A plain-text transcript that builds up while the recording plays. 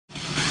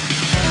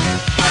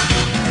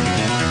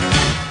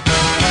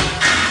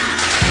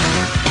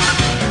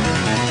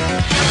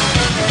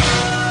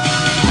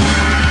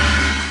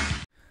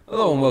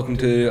Hello and welcome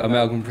to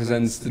Amalgam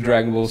presents the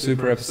Dragon Ball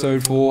Super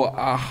episode for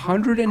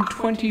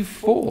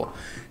 124.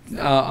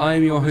 I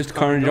am your host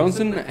Kyron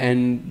Johnson,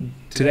 and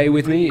today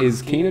with me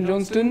is Keena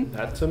Johnston.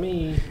 That's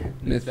me.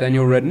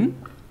 Nathaniel Redden.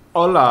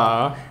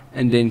 Hola.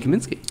 And Dan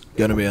Kaminsky.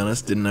 Gonna be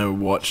honest, didn't know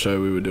what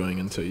show we were doing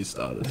until you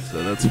started,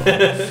 so that's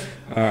fine.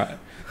 Alright.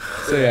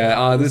 So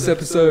yeah, this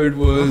episode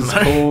was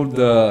called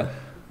the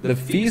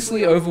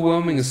Fiercely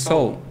Overwhelming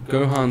Assault,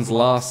 Gohan's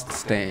Last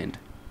Stand.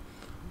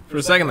 For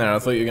a second there, I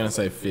thought you were gonna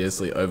say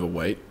fiercely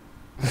overweight.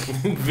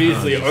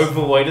 Fiercely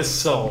overweight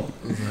assault.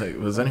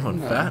 Was anyone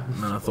fat? And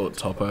then I thought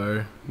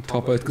Topo.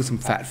 Topo's got some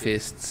fat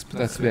fists, but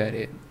that's about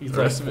it. He's The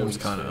rest of it was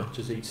kinda-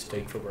 just eat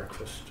steak for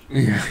breakfast.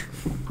 Yeah.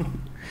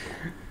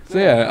 So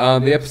yeah,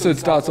 the episode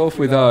starts off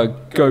with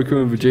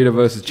Goku and Vegeta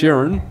versus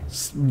Jiren.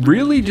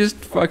 Really just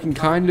fucking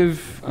kind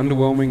of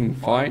underwhelming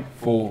fight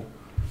for,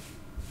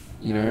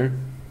 you know,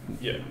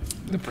 Yeah.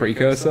 the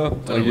precursor. I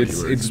don't know what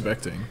you were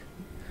expecting.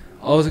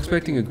 I was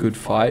expecting a good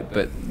fight,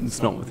 but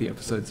it's not what the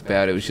episode's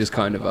about. It was just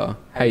kind of a,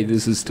 hey,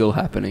 this is still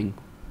happening.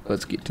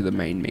 Let's get to the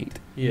main meat.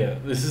 Yeah,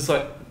 this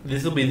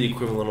will be the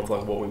equivalent of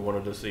like what we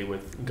wanted to see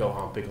with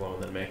Gohan, Piccolo,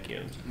 and then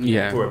Namekian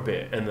Yeah. for a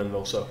bit, and then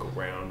they'll circle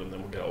round, and then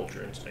we'll get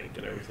Ultra Instinct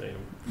and everything.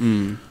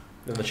 Mm.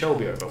 Then the show will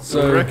be over.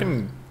 So I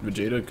reckon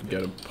Vegeta could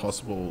get a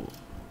possible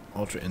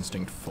Ultra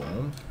Instinct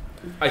form.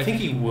 I think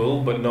he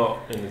will, but not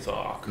in this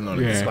arc. Not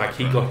Yeah. in this Like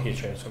he got his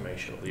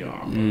transformation of the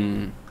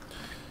arc.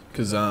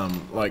 Because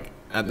like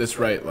at this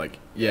rate, like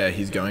yeah,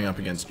 he's going up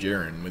against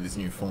Jiren with his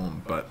new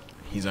form, but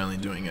he's only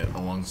doing it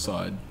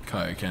alongside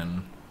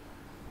Kaioken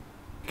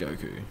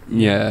Goku.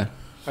 Yeah.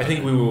 I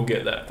think we will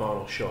get that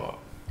final shot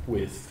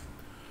with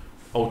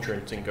Ultra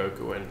Instinct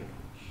Goku and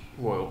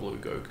Royal Blue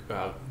Goku,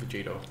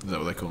 Vegeta. Is that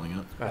what they're calling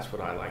it? That's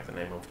what I like the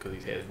name of because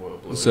his hair is Royal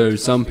Blue. So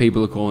some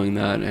people are calling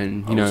that,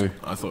 and you know,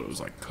 I thought it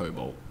was like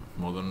Cobalt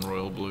more than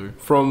Royal Blue.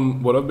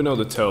 From what I've been able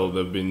to tell,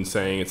 they've been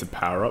saying it's a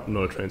power-up,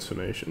 not a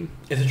transformation.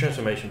 It's a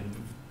transformation.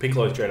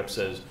 Piccolo straight up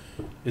says,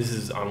 this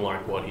is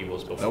unlike what he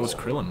was before. That was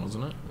Krillin,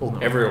 wasn't it? Well,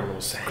 everyone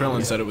was saying Krillin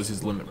yeah. said it was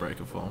his limit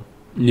breaker form.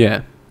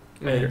 yeah,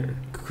 And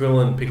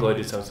Krillin, Piccolo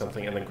did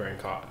something, and then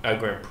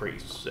Grand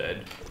Priest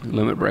said,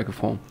 limit breaker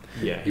form.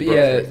 yeah. But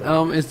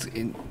yeah,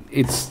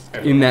 it's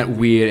in that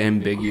weird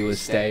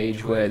ambiguous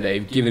stage where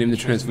they've given him the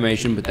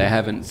transformation, but they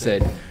haven't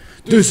said,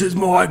 "This is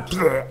my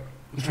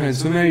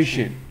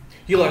transformation."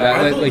 He Like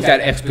that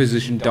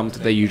exposition dump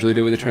that they usually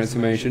do with a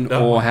transformation,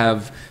 No. or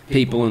have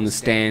people in the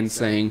stands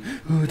saying,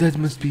 "Oh, that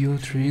must be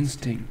Ultra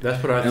Instinct."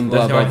 That's what I. And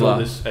That's blah, how I blah, thought blah.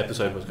 this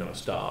episode was going to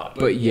start.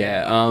 But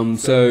yeah,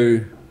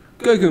 so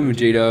Goku and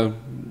Vegeta,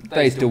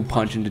 they still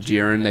punch into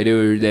Jiren. They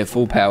do their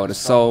full powered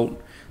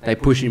assault. They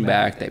push him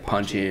back. They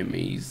punch him.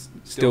 He's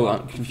still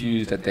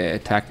confused at their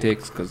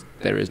tactics because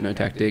there is no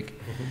tactic.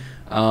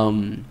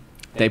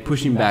 They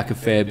push him back a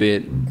fair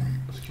bit.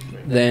 Excuse me.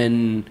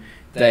 Then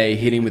they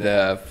hit him with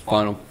a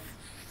final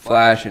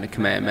flash and a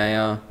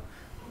Kamehameha.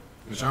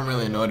 Which I'm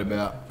really annoyed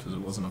about, because it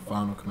wasn't a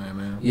final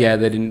Kamehameha. Yeah,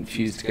 they didn't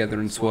fuse together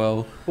and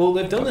swell. Well,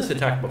 they've done this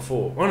attack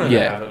before. Oh no, Yeah.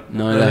 they haven't.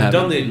 No, they've they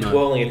done the haven't, no.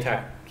 twirling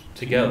attack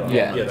together.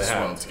 Yeah. yeah, they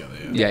Swelled have. together,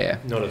 Yeah, yeah.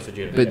 Not as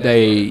Vegeta. But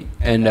they,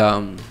 and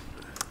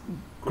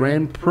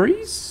Grand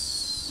Prix?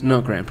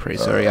 Not Grand Prix,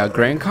 sorry,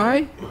 Grand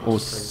Kai? Or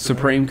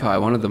Supreme Kai,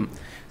 one of them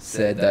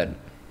said that,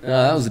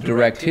 that was a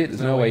direct hit,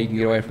 there's no way you can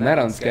get away from that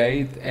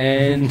unscathed,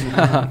 and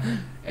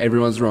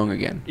everyone's wrong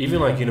again.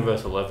 Even like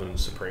Universe 11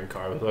 Supreme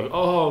Kai was like,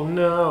 oh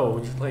no,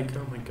 it's like,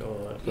 oh my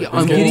god. Yeah, It's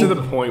I'm getting getting to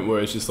the point where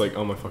it's just like,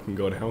 oh my fucking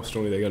god, how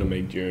strong are they going to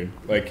make Jiren?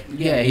 Like,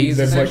 Yeah, he's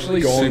they've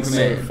essentially like gone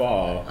Superman. so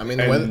far. I mean,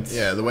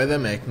 the way they're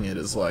making it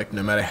is like,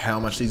 no matter how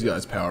much these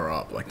guys power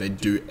up, like they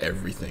do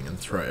everything and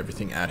throw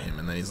everything at him,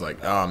 and then he's like,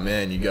 "Oh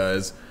man, you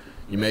guys,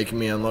 you're making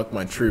me unlock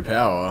my true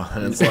power,"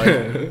 and it's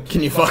like,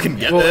 can you fucking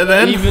get there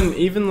then?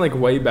 Even like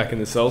way back in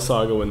the Cell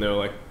Saga when they were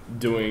like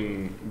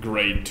doing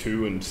grade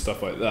 2 and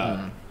stuff like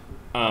that,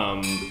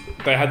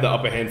 they had the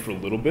upper hand for a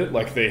little bit.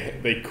 Like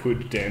they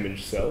could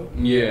damage Cell.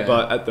 Yeah.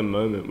 But at the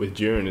moment with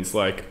Jiren, it's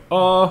like,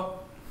 oh,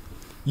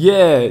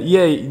 yeah,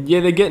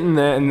 they're getting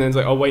there, and then it's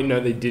like, oh wait, no,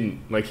 they didn't.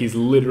 Like he's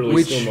literally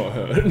Which still not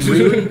hurt.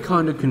 really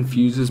kind of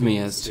confuses me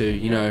as to,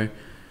 you know,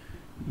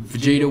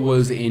 Vegeta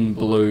was in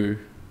blue,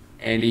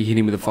 and he hit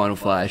him with a final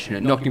flash, and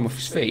it knocked him off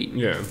his feet.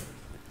 Yeah.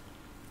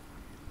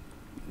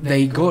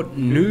 They got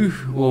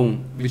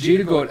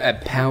Vegeta got a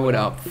powered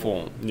up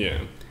form.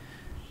 Yeah.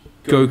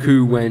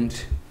 Goku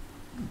went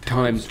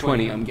times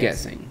 20, I'm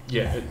guessing.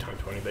 Yeah, at time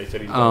 20 they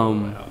said he's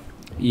Um,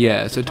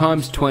 Yeah, so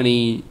times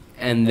 20,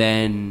 and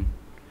then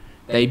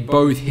they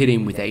both hit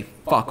him with a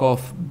fuck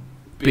off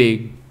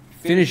big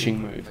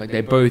finishing move. Like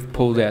they both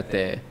pulled out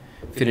their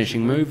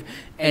finishing move,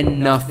 and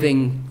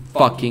nothing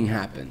fucking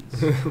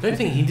happens. I don't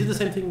think he did the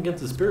same thing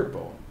against the Spirit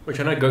Ball, which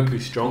I know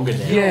Goku's stronger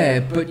now. Yeah,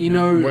 but you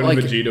know, When like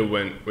Vegeta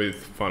went with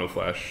Final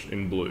Flash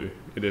in blue,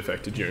 it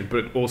affected Jiren.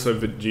 But also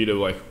Vegeta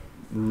like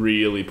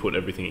really put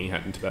everything he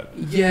had into that.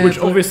 yeah, Which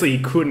but- obviously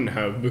he couldn't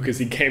have because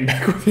he came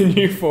back with a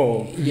new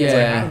form. It's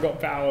Yeah. like, I've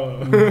got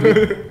power.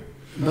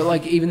 But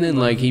like even then,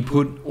 like he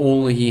put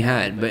all he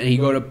had, but he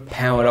got a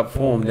powered up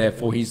form.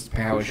 Therefore, his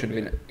power should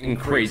have been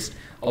increased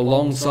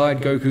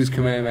alongside Goku's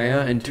Kamehameha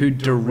and 2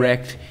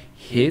 direct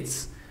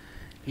hits,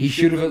 he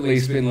should have at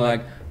least been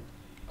like,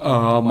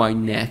 oh, my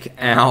neck,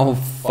 ow,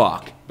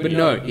 fuck. But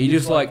no, he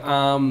just like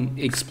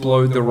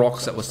explode the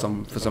rocks that were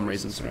for some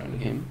reason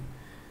surrounding him.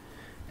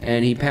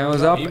 And he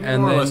powers up He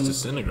and more or then... less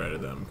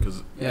disintegrated them,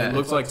 because it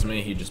looks like to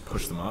me he just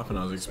pushed them up and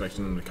I was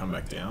expecting them to come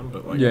back down,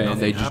 but like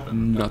nothing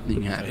happened.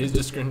 Nothing So happened.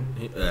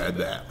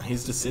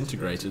 he's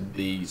disintegrated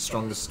the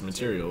strongest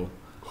material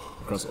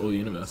across all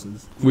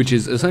universes Which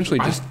is essentially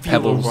just I feel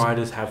pebbles. the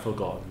writers have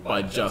forgotten.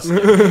 by just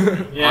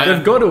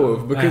They've got to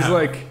have, because have.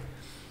 like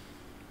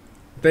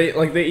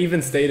they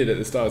even stated at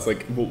the start, it's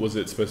like, what was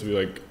it supposed to be,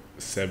 like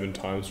 7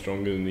 times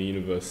stronger than the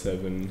Universe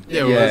 7?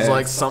 yeah, well, there's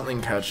like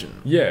something catching.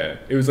 Yeah,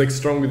 it was like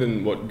stronger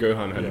than what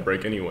Gohan had to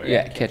break anyway.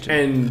 Yeah, catch him.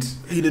 And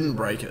He didn't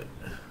break it.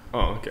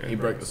 oh, okay. He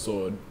broke the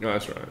sword No,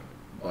 that's right.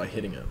 by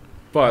hitting it.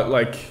 But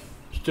like,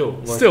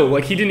 Still,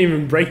 like he didn't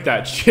even break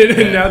that shit, and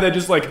Yeah. now they're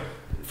just like,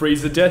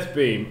 freeze the death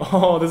beam.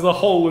 Oh, there's a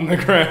hole in the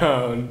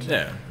ground.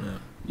 Yeah.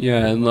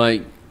 Yeah, and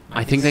like,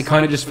 I think they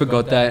kind of just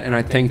forgot that, and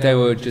I think they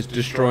were just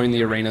destroying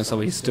the arena, so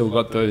we still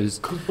got those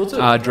was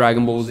it,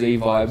 Dragon Ball Z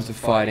vibes of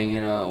fighting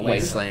in a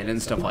wasteland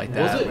and stuff like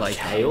that. was it like,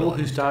 Kale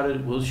who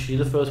started? Was she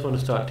the first one to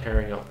start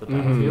tearing up the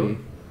battlefield?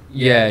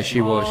 yeah,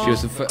 she was. She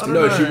was the first. don't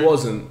No, know. she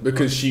wasn't,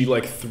 because she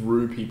like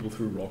threw people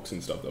through rocks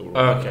and stuff that were.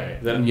 Okay,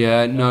 then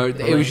Yeah, no,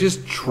 it was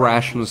just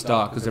trash from the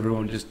start because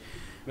everyone just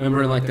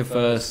remember in like the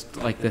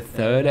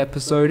third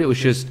episode, it was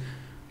just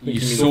you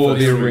saw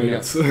the arena,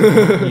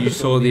 you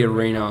saw the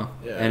arena,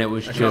 Yeah. and it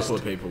was a just couple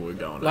of people were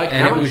going. Like,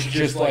 and how it was much-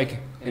 just like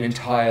an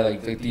entire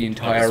like the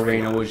entire was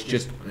arena flat. was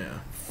just yeah.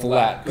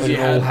 flat because You it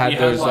all had- had you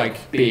had, those like-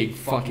 like big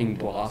fucking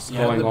blasts you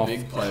had going the off,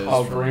 big players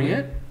covering from-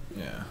 it.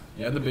 Yeah.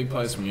 You had the big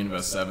players from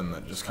Universe 7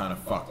 that just kind of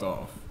fucked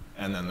off,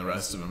 and then the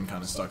rest of them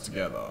kind of stuck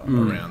together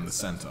around the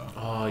center.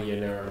 Oh yeah,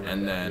 no. I remember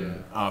And that,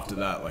 then after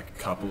that, like a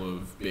couple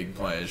of big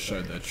players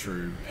showed their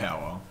true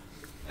power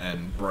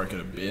and broke it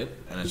a bit,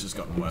 and it's just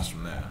gotten worse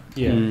from there.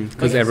 yeah,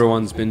 Because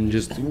everyone's been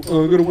just,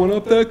 oh, I gotta one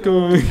up that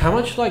guy. How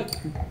much like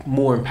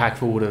more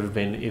impactful would it have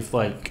been if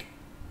like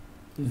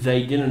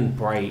they didn't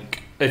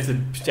break? If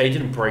they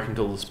didn't break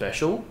until the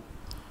special?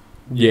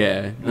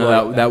 Yeah,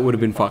 no, that would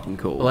have been fucking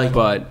cool. Like-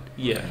 but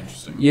Yeah.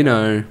 Interesting. you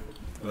know,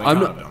 But they I'm can't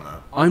not- have done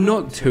that. I'm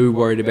not too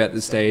worried about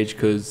the stage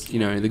because you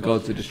know the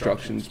Gods of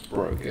Destructions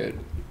broke it.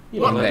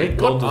 Yeah, What- they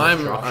What got I'm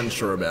destruction.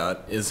 unsure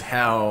about is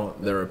how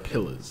there are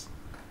pillars.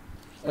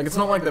 Like, it's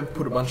not like they've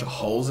put a bunch of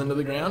holes into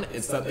the ground,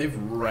 it's that they've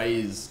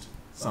raised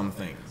some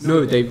things.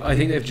 No, I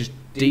think they've just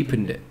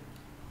deepened it.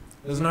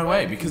 There's no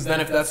way, because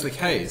then if that's the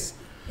case,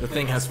 the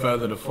thing has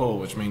further to fall,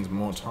 which means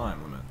more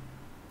time limit.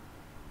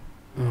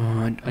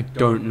 Oh, I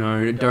don't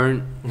know.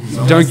 Don't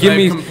Unless give they've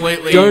me-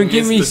 completely don't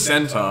give missed me the s-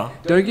 center.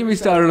 don't get me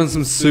started on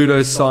some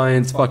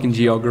pseudoscience fucking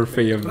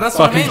geography of That's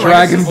what I fucking mean, like,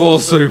 Dragon it's Ball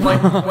just- Super.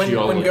 Like, when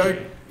Geology.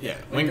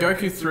 when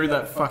Goku threw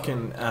that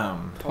fucking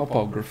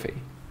Topography.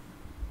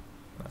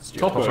 that's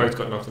Topography's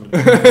got nothing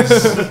to do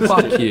with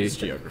Fuck you. It's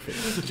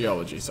geography.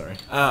 Geology, sorry.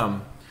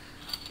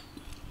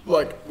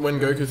 Like, when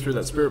Goku threw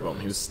that spirit bomb,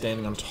 he was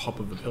standing on top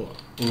of the pillar.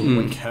 Mm.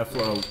 When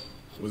Kefla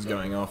was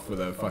going off with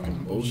her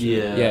fucking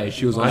bullshit, Yeah,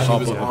 she was on she top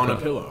was of on it. a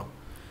pillar.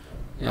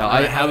 Yeah,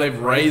 I how they've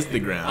raised the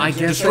ground. I guess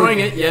destroying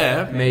they it,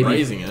 yeah. maybe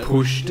raising it.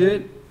 pushed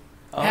it.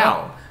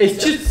 How?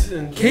 It's just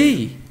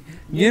Key.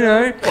 You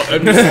know.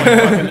 They've just like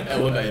fucking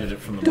elevated it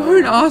from the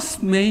Don't bottom.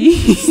 ask me.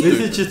 this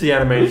is just the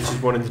animators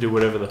just wanting to do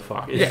whatever the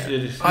fuck. Yeah.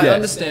 It's, I Yeah.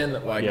 understand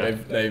that like Yeah.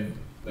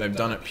 they've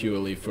done it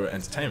purely for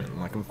entertainment.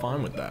 Like, I'm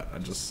fine with that. I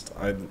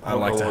Not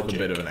like the to have a logic.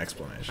 bit of an I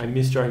explanation.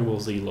 miss Dragon Ball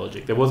Z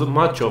logic. There wasn't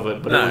much of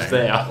it, but it was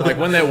there. Like,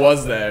 when there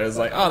was there, it was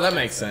like, oh, that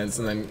makes sense.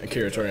 And then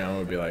Akira Toriyama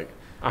would be like,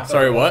 I-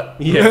 sorry, what?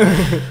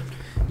 Yeah.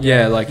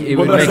 Yeah, like it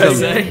What would did make I a,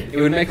 say? it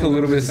would make a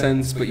little bit of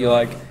sense, but you're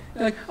like,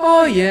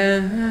 oh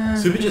yeah.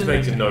 Super just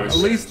makes no At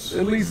sense.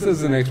 least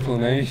there's an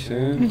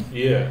explanation.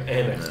 Yeah,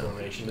 and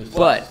explanation. It's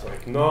But- just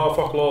like, no,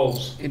 fuck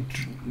lols.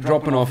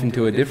 Dropping off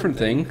into a different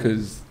thing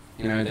because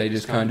you know they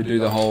just kind of do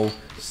the whole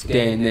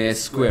stand there,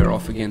 square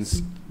off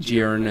against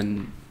Jiren,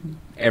 and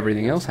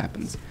everything else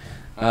happens.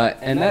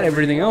 And that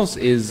everything else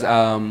is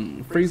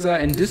Frieza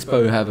and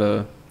Dyspo have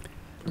a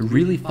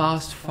really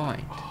fast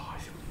fight. Oh, I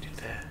think we did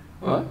that.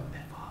 What?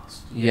 They're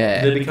fast.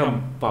 Yeah. They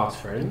become fast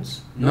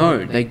friends.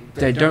 No,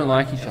 they don't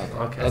like each other.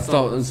 Okay. That's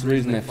the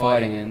reason they're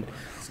fighting. And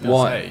I was gonna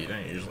what? say, you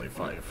don't usually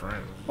fight your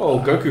friends. Oh,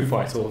 Goku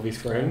fights all of his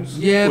friends.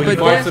 Yeah, Well, he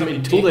but fights that- them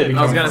until they become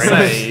I was gonna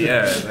friends. say,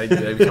 yeah,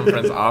 they become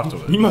friends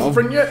afterwards. You must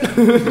friend yet?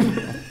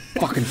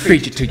 Fucking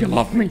beat you till you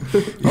love me.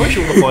 I wish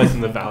all the fights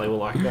in the valley were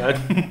like that.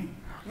 I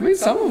mean,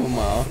 some of them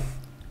are.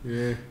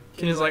 Yeah.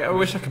 Kenny's like, I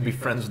wish I could be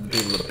friends with the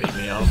people that beat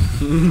me up.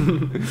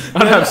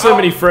 I have so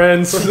many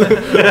friends.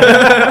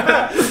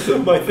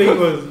 My thing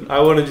was, I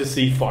want to just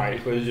see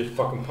fights where they just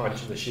fucking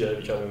punching the shit out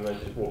of each other and then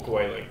just walk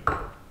away like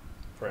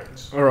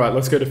friends. All right,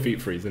 let's go to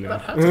Feet Freezer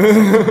now.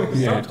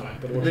 Yeah. Sometimes,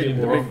 but I The want to see big,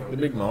 it the more big, the often.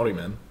 big Maori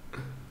man.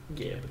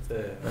 Yeah, but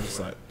they're... And it's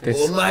like, This-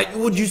 oh mate,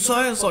 what'd you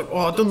say? It's like, oh,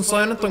 I didn't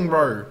say anything,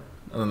 bro.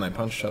 And then they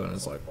punch each other and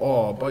it's like,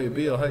 oh, I'll buy you a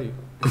beer, hey.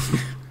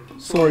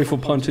 sorry for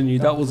punching you.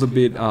 That was a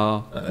bit, They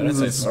don't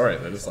say sorry.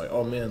 They're just like,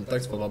 oh man,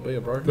 thanks for that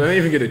beer, bro. They don't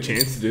even get a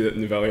chance to do that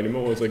in the Valley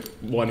anymore. It's like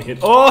one hit.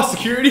 Oh,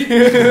 security!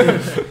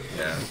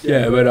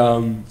 Yeah, but,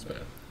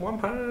 One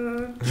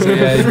punch. so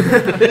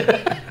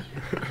yeah,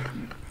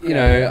 you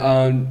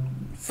know,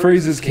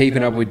 Frieza's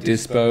keeping up with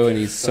Dyspo and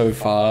he's so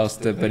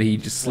fast, but he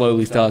just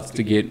slowly starts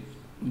to get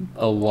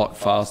a lot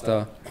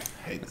faster.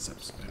 I hate this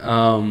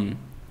episode.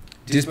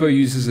 Dyspo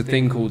uses a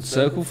thing called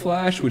Circle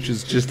Flash, which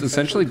is just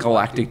essentially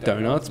galactic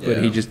donuts, but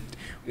Yeah. he just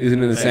isn't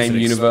in the Makes same it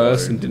universe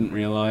explode. and didn't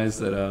realize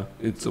that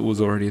it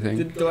was already a thing.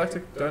 Did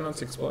Galactic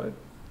Donuts explode?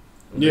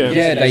 Yeah.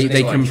 Yeah, they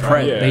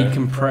Yeah. they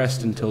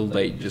compressed until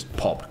they just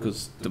popped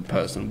because the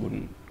person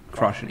wouldn't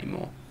crush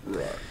anymore.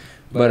 Right.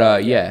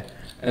 But yeah,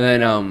 and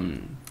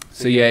then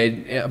so yeah,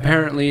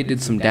 apparently it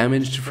did some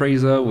damage to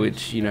Frieza,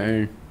 which you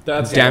know.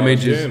 That's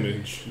Damage is-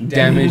 damage.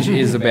 Damage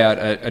is about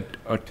a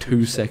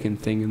 2-second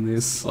thing in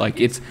this.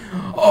 Like, it's,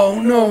 oh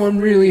no, I'm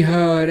really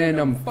hurt and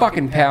I'm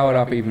fucking powered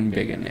up even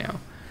bigger now.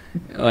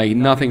 Like,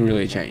 nothing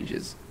really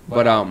changes.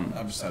 But,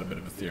 I've just had a bit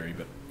of a theory,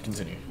 but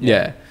continue.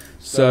 yeah.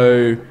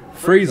 So,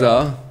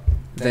 Frieza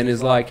then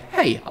is like,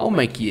 hey, I'll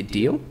make you a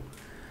deal.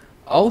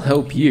 I'll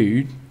help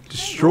you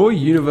destroy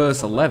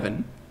Universe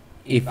 11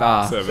 if,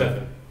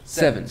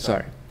 7,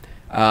 sorry.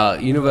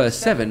 Universe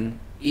 7,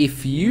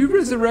 if you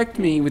resurrect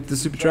me with the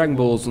Super Dragon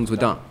Balls once we're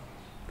done.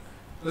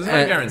 There's no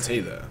And- guarantee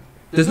there.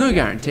 There's no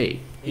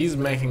guarantee. He's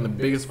making the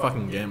biggest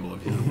fucking gamble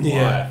of his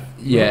Yeah. life.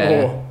 Yeah,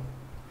 Oh,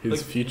 his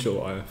Like- future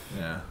life.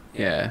 Yeah.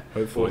 yeah.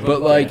 Hopefully.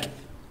 But like,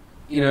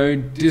 you know,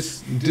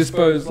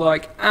 Dyspo's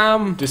like,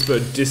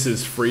 Dyspo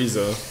disses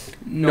Frieza.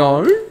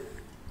 no,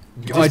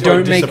 Dyspo I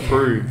don't make.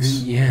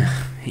 disapproves. Yeah,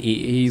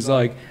 he's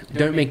like,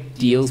 don't make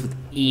deals with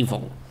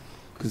evil,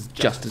 because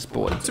Justice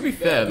Boy. To be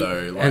fair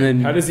though, like, And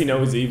then How does he know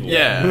he's evil?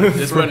 yeah,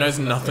 this one knows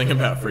nothing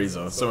about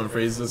Frieza. So when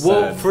Frieza said,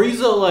 Well,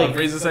 Frieza when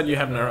Frieza said you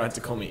have no right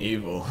to call me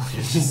evil,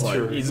 he's just like,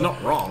 True. he's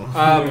not wrong.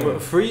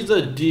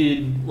 Frieza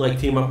did like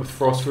team up with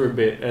Frost for a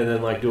bit and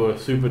then like do a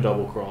super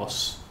double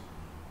cross.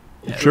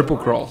 triple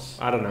cross.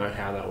 I don't know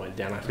how that went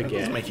down. I It forget.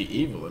 doesn't make you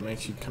evil. It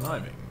makes you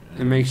conniving.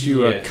 It makes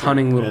you Yeah, a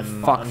cunning little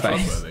and fuckface.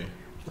 untrustworthy.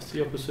 What's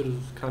the opposite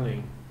of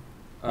cunning?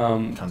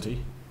 Cunty.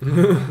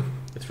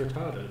 It's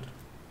retarded.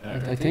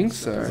 I think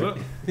so.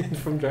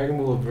 From Dragon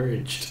Ball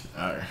Abridged.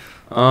 Oh.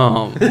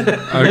 Oh,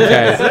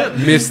 okay,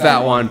 missed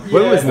that one.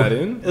 When was that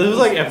in? It was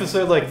like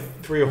episode like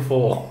 3 or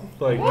 4.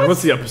 Like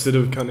What's the opposite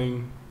of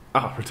cunning?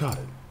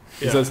 Retarded.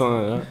 Yeah. Is that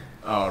something like that?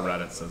 Oh,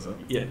 Reddit says it.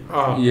 Yeah.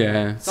 Oh.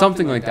 Yeah,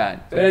 something like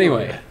that. But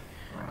anyway,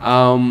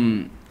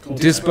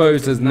 Dyspo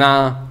says,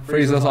 nah.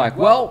 Frieza's like,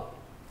 well,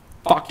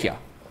 fuck ya.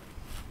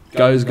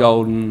 Goes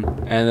golden,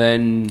 and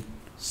then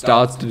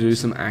starts to do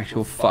some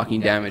actual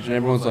fucking damage. And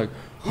everyone's like,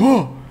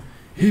 oh,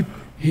 he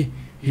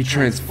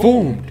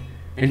transformed.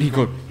 And he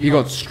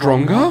got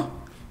stronger?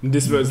 And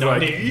Dyspo's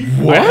like,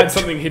 What? I had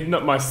something hidden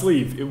up my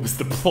sleeve. It was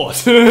the plot.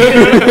 Did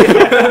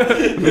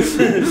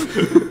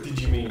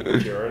you mean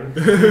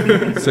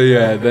Kyron? So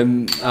yeah,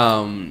 then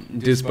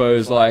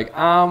Dyspo's like,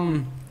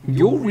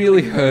 you're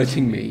really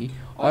hurting me.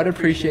 I'd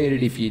appreciate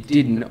it if you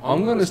didn't.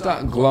 I'm gonna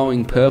start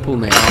glowing purple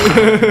now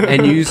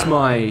and use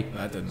my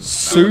That didn't.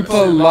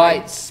 super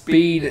light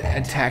speed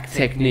attack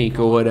technique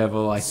or whatever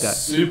like that.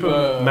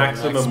 Super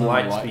maximum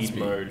light speed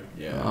mode.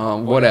 Yeah.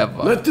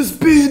 Whatever. Let the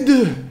speed.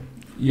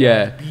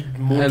 Yeah.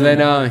 And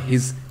then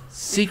his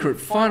secret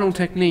final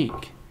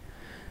technique.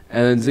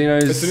 And then As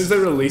soon Xeno's as they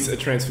release a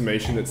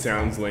transformation that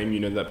sounds lame, you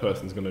know that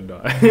person's gonna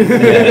die.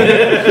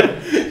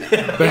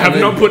 They have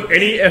not put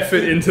any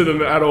effort into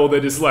them at all.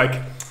 They're just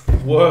like,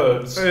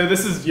 Words.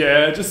 this is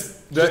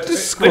just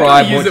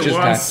describe what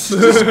just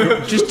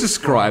happened. Just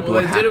describe Well,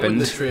 what they did it with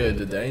happened. the Trio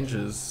de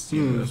Dangers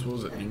universe. What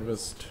was it?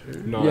 Universe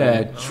 2? No.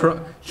 Yeah,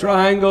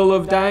 triangle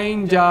of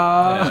danger.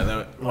 Yeah, they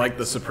were, like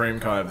the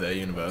Supreme Kai of their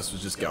universe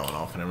was just going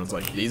off, and everyone's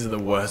like, "These are the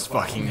worst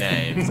fucking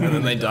names," and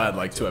then they died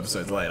like 2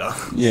 episodes later.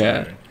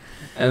 Yeah. So,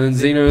 And then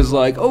Xeno's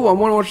like, oh, I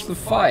want to watch the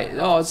fight.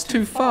 Oh, it's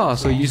too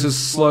fast. So he uses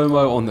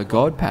slow-mo on the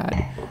God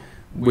Pad,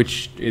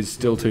 which is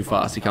still too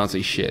fast. He can't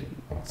see shit.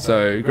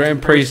 So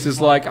Grand Priest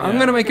is like, I'm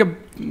going to make a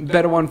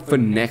better one for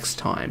next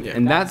time. Yeah.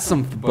 And that's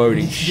some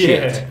foreboding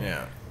shit.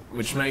 yeah,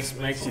 which makes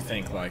you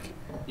think like,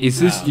 Is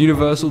this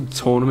Universal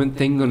Tournament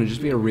thing going to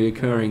just be a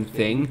reoccurring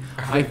thing?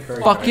 I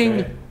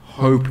fucking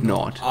hope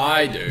not.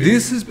 I do.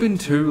 This has been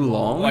too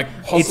long. Like,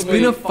 It's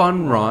been possibly- a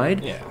fun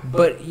ride. Yeah.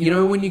 But you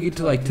know when you get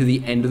to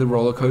the end of the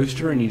roller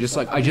coaster and you're just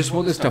like, I just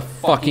want this to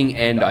fucking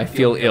end. I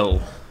feel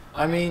ill.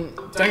 I mean,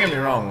 don't get me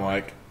wrong.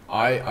 Like,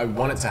 I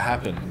want it to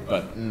happen,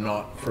 but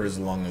not for as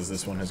long as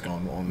this one has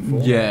gone on for.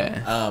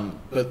 Yeah.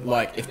 But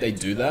like, if they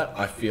do that,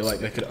 I feel like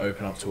they could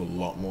open up to a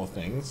lot more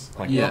things.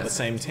 Like, Yeah. not the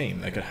same team.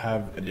 They could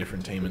have a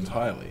different team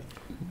entirely.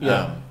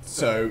 Yeah.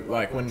 So,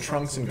 like, when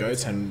Trunks and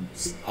Goten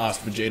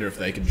asked Vegeta if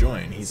they could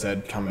join, he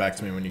said, "Come back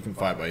to me when you can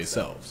fight by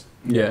yourselves."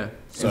 Yeah.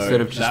 So Instead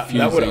of just that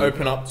would fusing.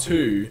 open up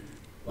to,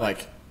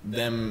 like,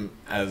 them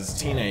as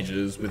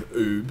teenagers with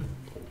Oob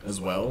as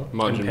well.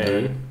 Majin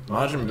Japan. Buu.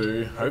 Majin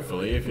Buu,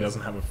 hopefully, if he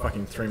doesn't have a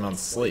fucking 3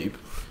 months sleep.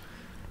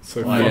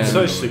 So Like, I'm Yeah.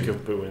 so sick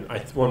of Boo and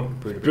I want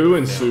Boo to be Boo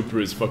and down. Super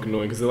is fucking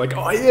annoying because they're like,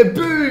 oh yeah,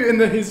 Boo,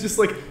 and then he's just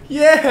like,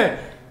 yeah,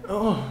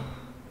 oh,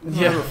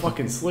 yeah, I'm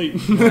fucking sleep.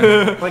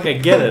 Like I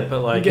get it,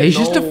 but like You He's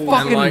just a No,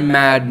 fucking and, like-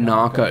 mad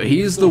narco.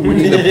 He's the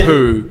Winnie the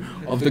Pooh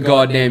of the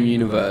goddamn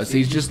universe.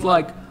 He's just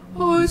like,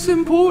 oh, it's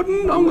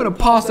important. I'm gonna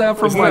pass out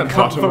from Isn't my that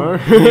cup.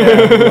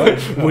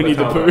 Totemo? Winnie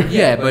the Pooh.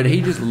 Yeah, but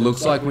he just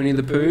looks like Winnie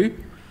the Pooh.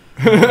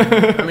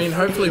 I mean,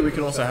 hopefully we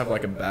can also have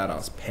like a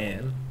badass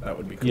pan. That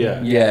would be cool.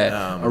 Yeah.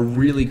 Yeah, Um, a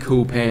really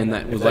cool pan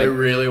that If was they like,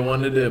 really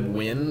wanted to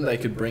win, they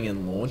could bring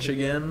in Launch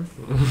again.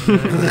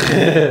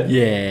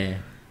 yeah.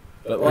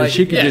 But Or like,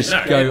 she could yeah, just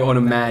no, go on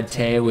a mad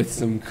tear with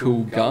some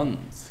cool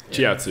guns.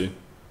 Chiatsu.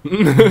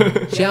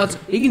 Shouts,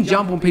 he can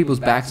jump on people's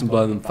backs and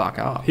blow them fuck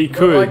up. He But,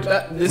 could. like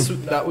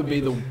that would be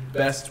the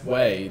best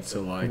way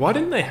to like Why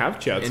didn't they have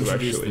Chiatsu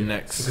introduce the actually?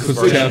 next. Because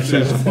version.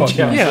 Chiatsu's a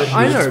fucking- Yeah,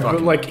 I know, Fucking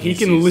but like he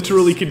can useless.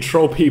 literally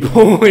control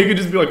people. He could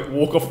just be like,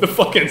 walk off the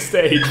fucking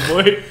stage,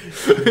 boy.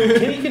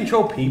 can he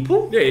control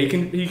people? Yeah,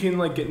 he can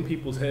like get in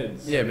people's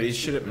heads. Yeah, but he's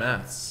shit at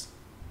maths.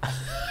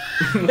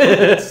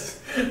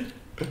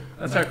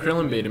 That's how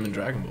Krillin beat him in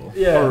Dragon Ball.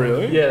 Yeah. Oh,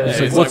 really? Yeah. It's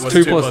He's like, what's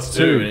 2 plus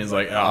 2? And he's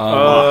like,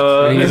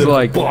 oh, And he's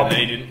like, fuck.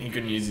 And then he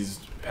couldn't use his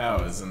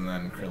powers, and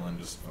then Krillin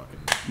just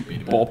fucking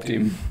beat him. bopped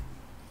him.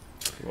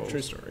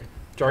 True story.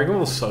 Dragon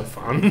Ball's so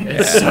fun.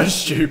 It's so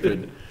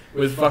stupid.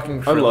 With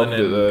fucking Krillin I loved it,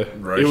 and though.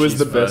 Roshi's It was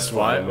the first best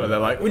fight, one. where they're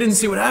like, we didn't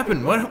see what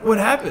happened. What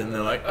happened? And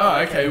they're like, oh,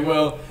 okay,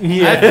 well,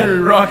 Yeah. I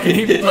threw rock and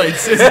he played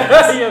scissors.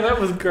 Yeah,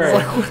 that was great.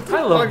 Like, what the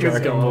I love fuck is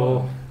Dragon going Ball.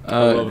 on?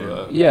 love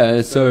that.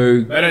 Yeah,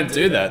 so They don't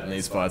do that in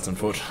these fights,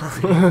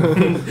 unfortunately.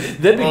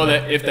 That'd be- Or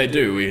if they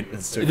do,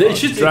 it's too They far.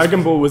 should-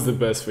 Dragon Ball was the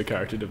best for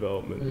character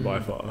development by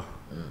far.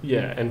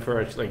 yeah, and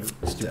for like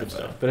stupid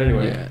stuff. But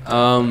anyway,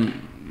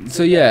 yeah.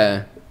 So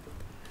yeah,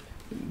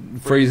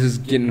 Frieza's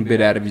getting a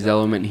bit out of his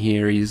element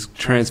here. He's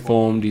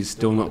transformed. He's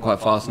still not quite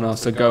fast enough.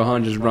 So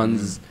Gohan just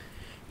runs,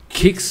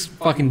 kicks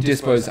fucking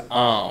Dyspo's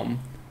arm,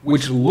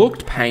 which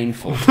looked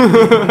painful.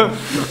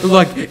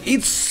 Like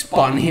it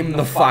spun him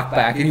the fuck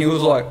back, and he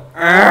was like,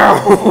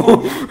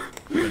 "Ow!"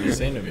 But he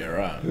seemed to be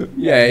alright.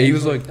 Yeah, he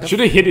was like, Should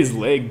have hit his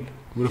leg.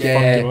 Would have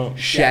fucked him yeah, up.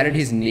 shattered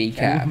his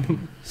kneecap.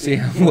 See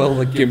how well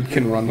the gimp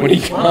can run when he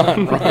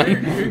can't run.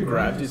 Who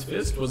grabbed his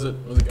fist? Was it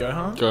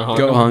Gohan?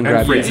 Gohan and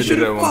grabbed Frieza it. did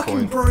it at one fucking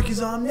point. broke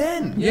his arm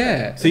then.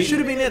 Yeah. So it should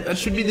have been it. That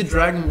should be the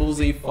Dragon Ball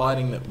Z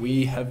fighting that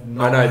we have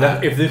not I know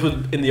that had. if this was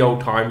in the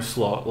old time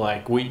slot,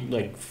 like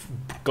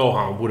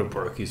Gohan would have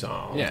broke his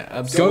arm. Yeah,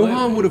 absolutely.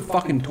 Gohan would have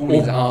fucking torn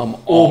his arm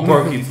Or off.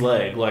 broke his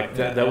leg. Like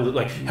that was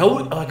like how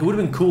like it would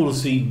have been cool to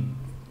see.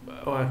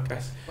 Oh, I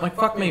guess. Like,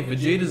 fuck me,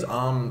 Vegeta's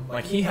arm,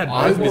 like, he had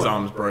I both of his want-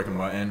 arms broken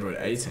by Android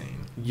 18.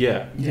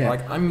 Yeah. Yeah.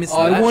 Like, I miss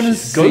I that wanna shit.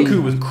 see-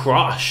 Goku was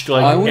crushed.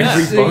 Like I want to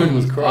every see. bone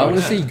was I crushed. want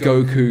to see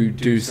Goku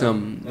do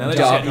some Now they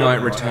Dark just Knight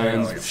hit him like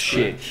Returns a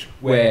shit, scratch.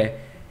 where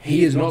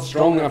he is not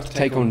strong enough to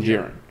take on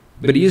Jiren,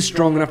 but he is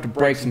strong enough to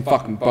break some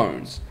fucking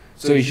bones.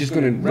 So he's just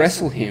going to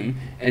wrestle him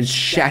and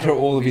shatter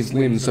all of his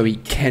limbs, so he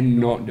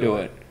cannot do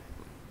it.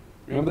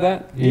 Remember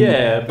that?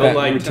 Yeah, but That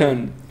like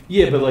return.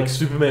 yeah, but like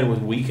Superman was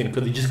weakened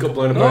because he just got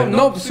blown up. No, by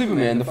not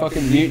Superman, the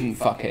fucking mutant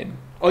fuckhead.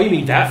 Oh, you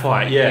mean that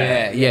fight?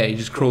 Yeah. Yeah, he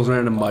just crawls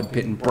around a mud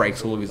pit and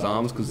breaks all of his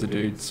arms because the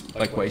dude's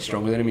like way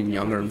stronger than him and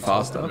younger and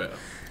faster.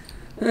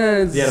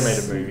 It's- The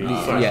animated movie.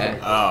 So Yeah.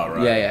 Oh,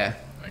 right. Yeah.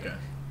 Okay.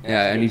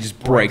 Yeah, and he just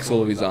breaks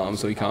all of his arms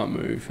so he can't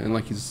move, and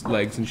like his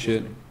legs and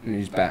shit, and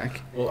his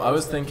back. Well, I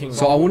was thinking...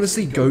 So I want to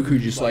see Goku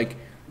just like,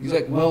 he's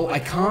like, well, I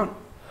can't,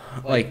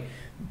 like,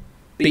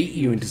 beat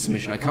you into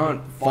submission. I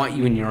can't fight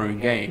you in your own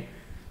game.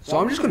 So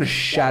I'm just going to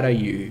shatter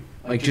you,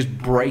 like, just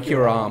break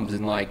your arms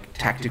in, like,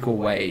 tactical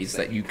ways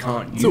that you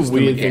can't It's use a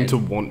them weird again. thing to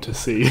want to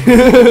see.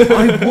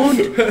 I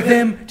want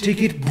them to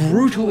get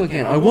brutal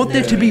again. I want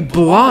there to be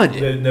blood.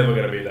 There's never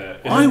gonna be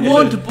that. I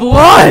want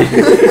blood!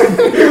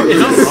 It's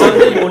not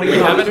something you want to we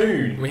get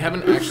haven't, we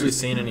haven't actually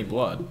seen any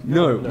blood.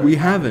 No, we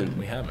haven't.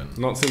 We haven't.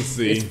 Not since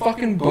It's the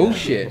fucking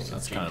bullshit.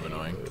 That's kind of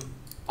annoying.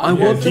 I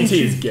want them GT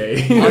is to.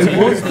 gay.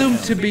 I want them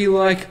to be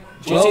like.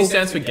 GT Well,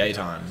 stands for gay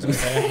times,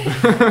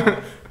 okay?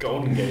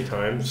 Golden Gay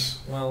Times.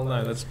 Well,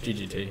 no, that's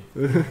GGT.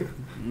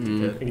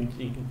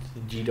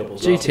 G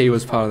doubles. GT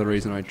was part of the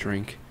reason I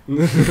drink.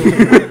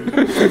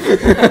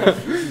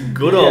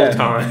 Good old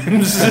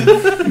times.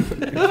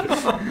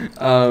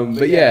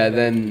 But yeah,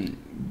 then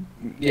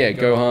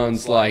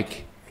Gohan's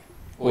like,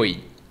 "Oi,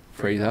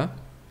 Frieza,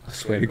 I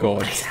swear to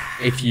God,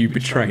 if you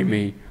betray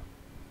me,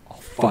 I'll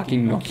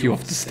fucking knock you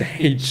off the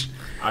stage."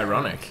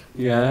 Ironic.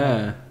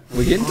 Yeah,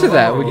 we're getting to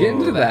that. We're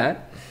getting to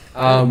that.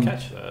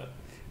 Catch that.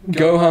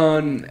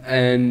 Gohan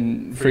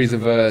and Frieza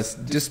verse.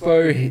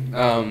 Dyspo,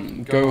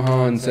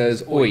 Gohan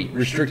says, "Oi,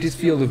 restrict his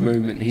field of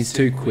movement. He's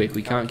too quick.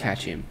 We can't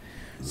catch him."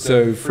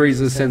 So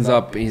Frieza sends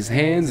up his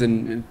hands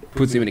and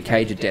puts him in a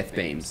cage of death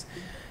beams.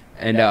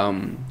 And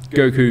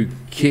Goku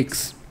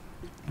kicks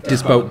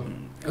Dyspo.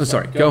 Oh,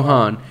 sorry,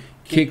 Gohan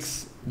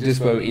kicks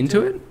Dyspo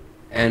into it,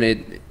 and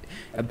it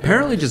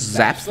apparently just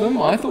zaps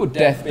them. I thought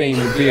Death Beam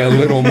would be a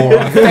little more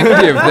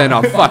effective than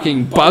a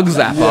fucking bug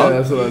zapper.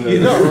 that's what I know.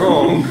 You're not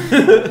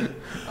wrong.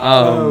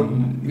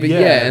 But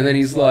yeah, and then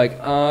he's like,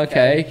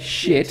 okay,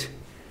 shit.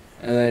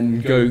 And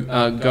then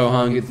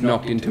Gohan gets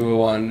knocked into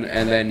one,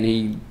 and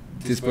then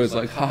Dyspo's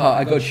like, haha,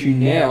 I got you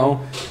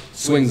now.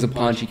 Swings a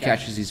punch, he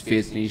catches his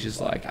fist, and he's just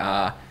like,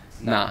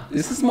 nah,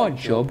 this is my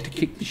job to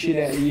kick the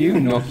shit out of you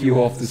and knock you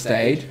off the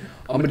stage.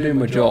 I'm gonna do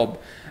my job.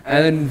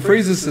 And then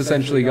Frieza's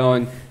essentially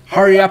going,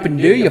 hurry up and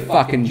do your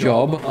fucking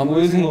job. I'm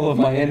losing all of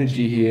my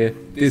energy here.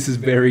 This is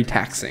very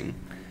taxing.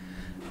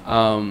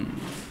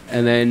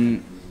 And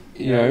then,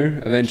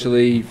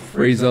 eventually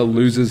Frieza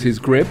loses his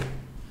grip.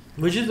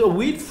 Which is a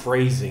weird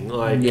phrasing,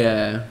 like...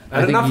 Yeah.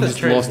 I don't know think if he that's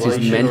just lost his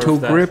translation or mental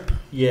if that's- grip.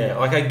 Yeah,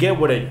 like I get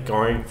what it's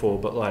going for,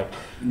 but like...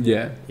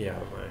 Yeah. Yeah,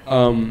 I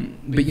don't know.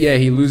 But yeah,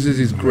 he loses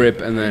his grip,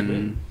 and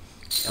then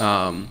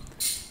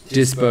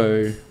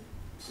Dyspo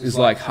is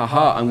like,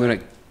 haha, I'm gonna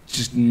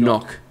just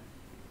knock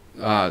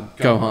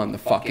Gohan the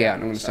fuck out,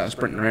 and I'm gonna start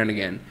sprinting around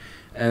again.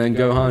 And then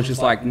Gohan's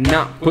just like,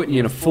 nah, putting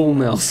you in a full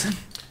Nelson.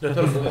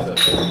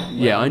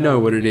 Yeah, I know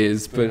what it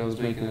is, but I was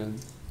making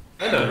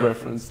a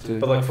reference to...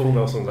 But like full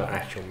Nelson's an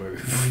actual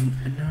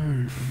move. I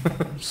know.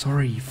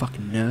 Sorry, you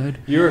fucking nerd.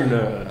 You're a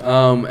nerd.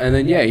 And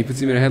then yeah, he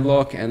puts him in a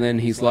headlock, and then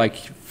he's like,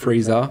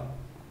 Frieza,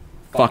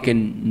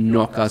 fucking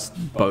knock us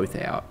both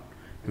out.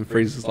 And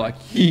Frieza's like,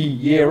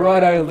 yeah,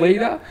 righto,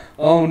 leader,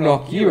 I'll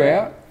knock you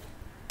out.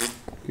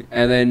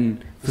 And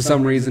then for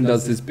some reason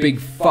does this big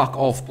fuck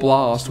off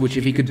blast, which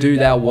if he could do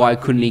that, why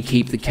couldn't he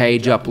keep the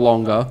cage up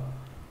longer?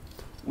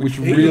 Which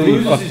He really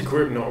loses his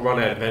grip, not run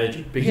out of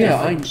energy. Big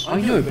difference. I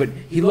know, but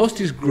he lost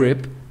his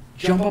grip.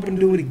 Jump up and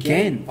do it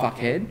again,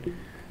 fuckhead.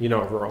 You're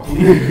not wrong.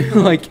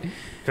 Like,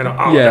 Kind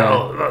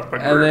of,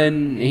 and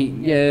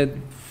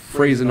then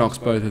Frieza knocks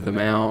both of them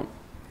out,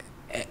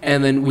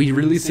 and then we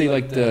really see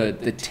like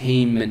the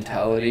team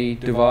mentality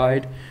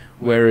divide,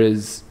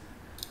 whereas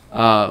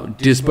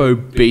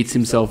Dyspo beats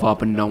himself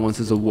up and no one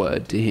says a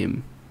word to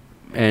him,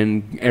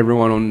 and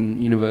everyone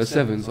on Universe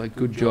 7's like,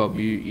 good job,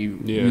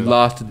 you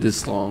lasted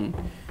this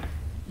long.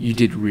 You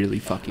did really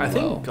fucking well. I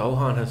think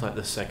Gohan has like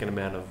the second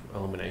amount of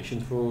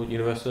eliminations for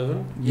Universe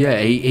 7. Yeah,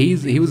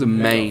 he was a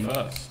main.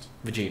 First.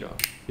 Vegeta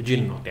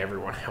knocked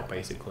everyone out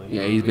basically.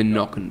 Yeah, he's been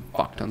knocking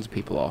fuck tons of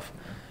people off.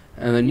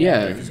 And then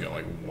yeah. Goku's got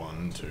like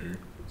 1, 2.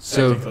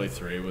 So Technically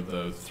 3 with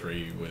the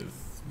 3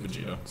 with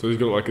Vegeta. So he's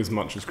got like as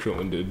much as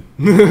Krillin did.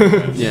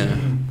 yeah.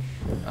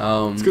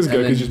 It's because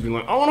Goku's just been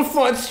like, I want to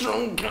fight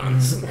strong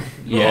cunts.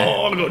 Yeah.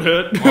 Oh, I got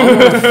hurt. I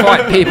want to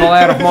fight people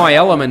out of my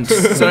element.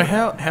 So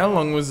how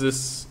long was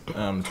this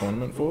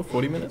tournament for?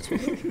 40 minutes?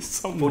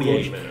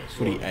 48 minutes.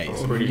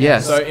 48.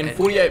 Yes. So in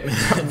 48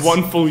 minutes,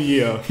 1 full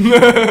year.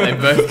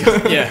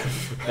 they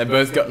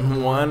both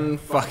gotten one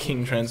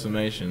fucking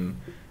transformation,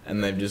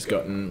 and they've just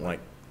gotten like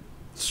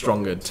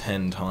stronger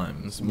 10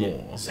 times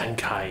more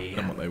Zenkai.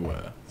 than what they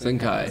were. I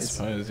Zenkais.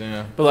 suppose,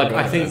 yeah. But like,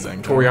 Forgot I think about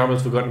Zenkai.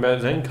 Toriyama's forgotten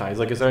about Zenkai.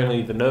 Like, it's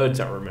only the nerds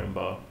that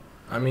remember.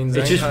 I mean,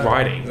 It's just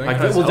writing. Like,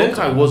 well,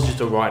 Zenkai was just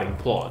a writing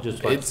plot.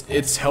 Just like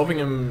it's helping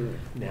him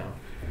now.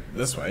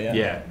 this way, yeah.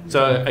 Yeah.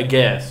 So I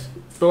guess.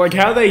 But like,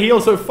 how they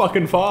heal so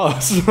fucking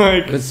fast?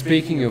 Like, But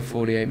speaking of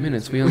 48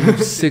 minutes, we only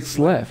have 6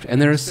 left,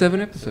 and there are 7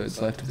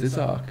 episodes left of this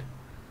arc.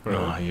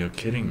 Oh, you're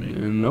kidding me.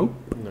 Nope.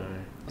 No.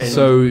 And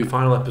So- the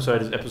final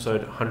episode is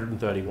episode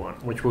 131,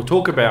 which we'll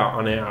talk about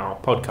on our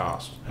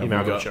podcast, the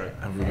Amalgam Show.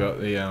 Have we got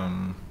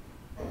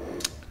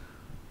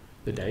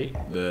The date?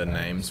 the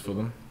names for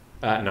them?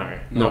 No. No.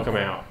 They'll come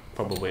out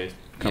probably a Yeah,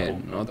 couple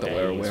not that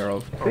we're days. aware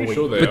of. pretty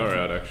sure they But are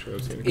out actually.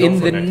 I've seen a In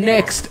couple. the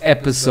next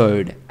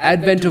episode,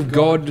 Advent of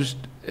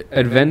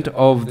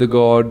the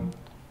God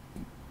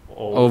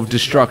of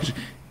Destruction.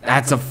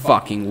 That's a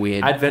fucking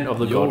weird. Advent of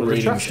the Your God of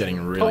reading's Destruction.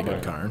 getting really Topo.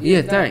 good, Kyron.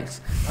 Yeah, thanks.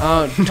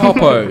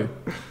 Topo.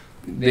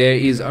 There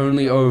is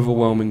only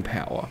overwhelming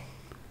power.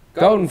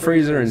 Golden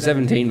Freezer in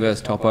 17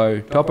 versus Topo.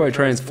 Topo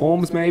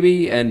transforms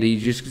maybe, and he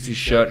just gets his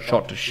shirt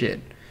shot to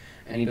shit.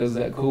 And he does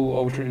that cool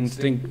Ultra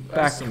Instinct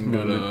back Some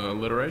good movement.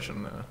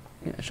 alliteration there.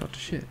 Yeah, shot to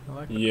shit. I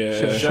like that.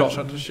 Yeah.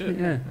 Shot to shit.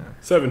 Yeah.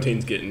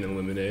 17's getting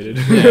eliminated.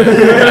 See,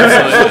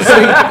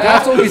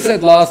 that's what we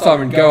said last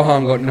time, and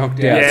Gohan got knocked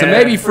out. So Yeah.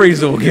 maybe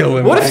Frieza will kill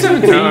him. What if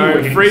 17 No,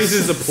 wins?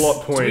 Frieza's a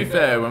plot To be point.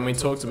 fair, when we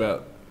talked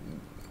about...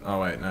 Oh,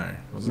 wait, no.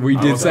 Was it- We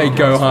I did wasn't say on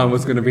last Gohan one.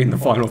 was going to be in the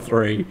final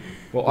 3.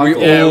 Well,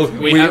 We Yeah, all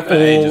we have for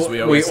ages,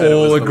 we always said it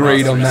was the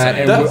agreed last on that,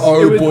 and That's-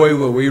 oh it was- boy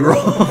were we wrong.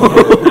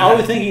 I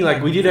was thinking,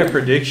 like, we did our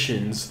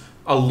predictions.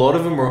 A lot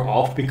of them were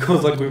off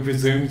because, like, we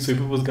presumed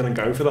Super was going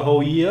to go for the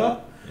whole year.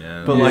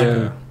 Yeah. But, like,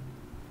 Yeah.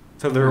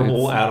 so they're It's-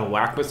 all out of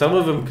whack. But some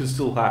of them could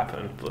still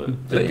happen,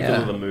 but because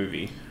yeah. of the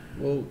movie.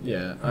 Well,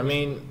 yeah. I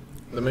mean,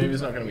 the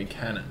movie's not going to be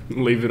canon.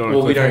 leave it on.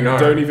 Well, a we don't cliffhanger. know.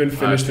 Don't even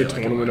finish I the feel like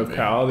it tournament might of be.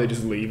 power. They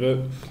just leave it,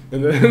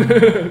 and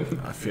then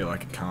I feel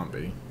like it can't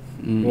be.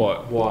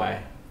 what?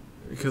 Why?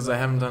 Because they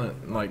haven't done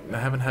it, like, they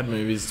haven't had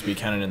movies to be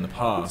canon in the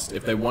past.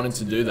 If they wanted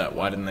to do that,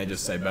 why didn't they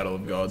just say Battle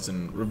of Gods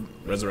and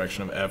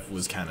Resurrection of F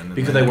was canon? And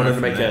Because then they wanted go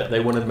to from make there? they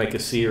wanted to make a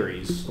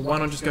series. But why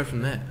not just go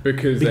from there?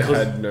 Because they Because-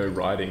 had no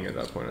writing at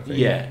that point. I think.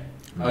 Yeah.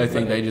 I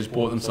think they just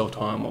bought themselves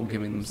time while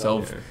giving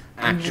themselves Yeah.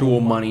 actual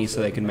money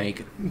so they can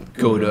make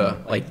good,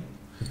 like,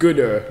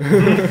 Gooder.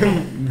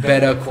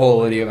 better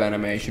quality of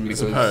animation because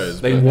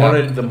suppose, They but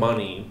wanted the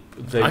money.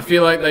 I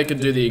feel like they could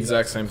do the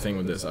exact same thing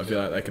with this. I feel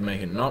like they could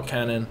make it not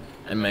canon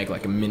and make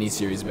like a mini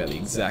series about the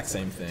exact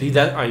same thing. See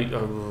that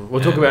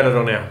we'll talk about it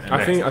on our.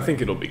 I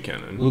think it'll be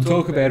canon. we'll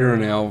talk about it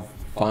on our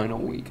final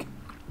week.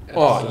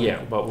 Oh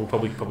yeah, but we'll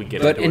probably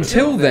get. But into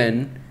until it.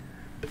 then,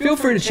 feel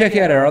free to check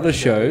out our other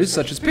shows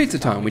such as Pizza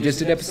Time. We just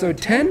did episode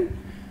 10.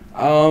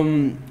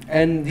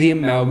 And the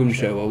Amalgam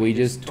Show, where we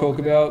just talk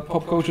about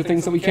pop culture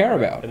things that we care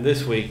about. And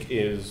this week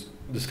is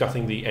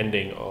discussing the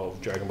ending of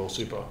Dragon Ball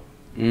Super.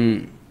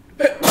 And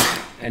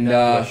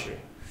Bless you.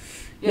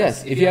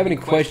 yes, if you have any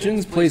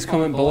questions, please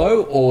comment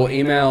below or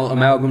email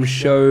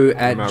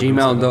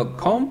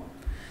amalgamshow@gmail.com.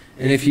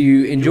 And if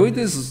you enjoyed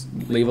this,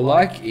 leave a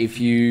like. If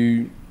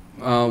you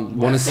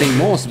want to see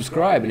more,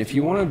 subscribe. And if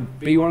you want to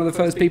be one of the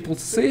first people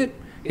to see it,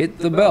 hit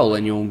the bell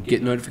and you'll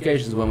get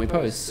notifications when we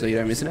post so you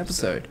don't miss an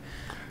episode.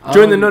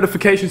 Join the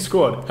notification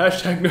squad.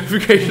 Hashtag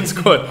notification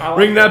squad.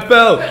 Ring that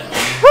bell.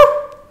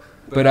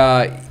 But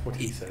What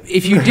he said.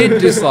 if you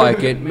did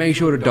dislike it, make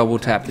sure to double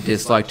tap the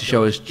dislike to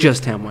show us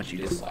just how much you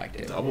disliked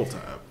it. Double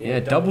tap. Yeah,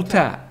 double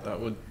tap. That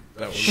would.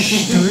 Don't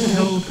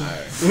help.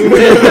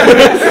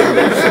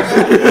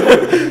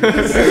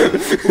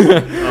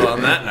 Well,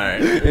 on that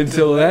note.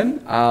 Until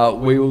then,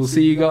 we will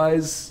see you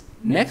guys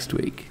next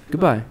week.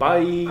 Goodbye.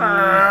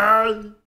 Bye.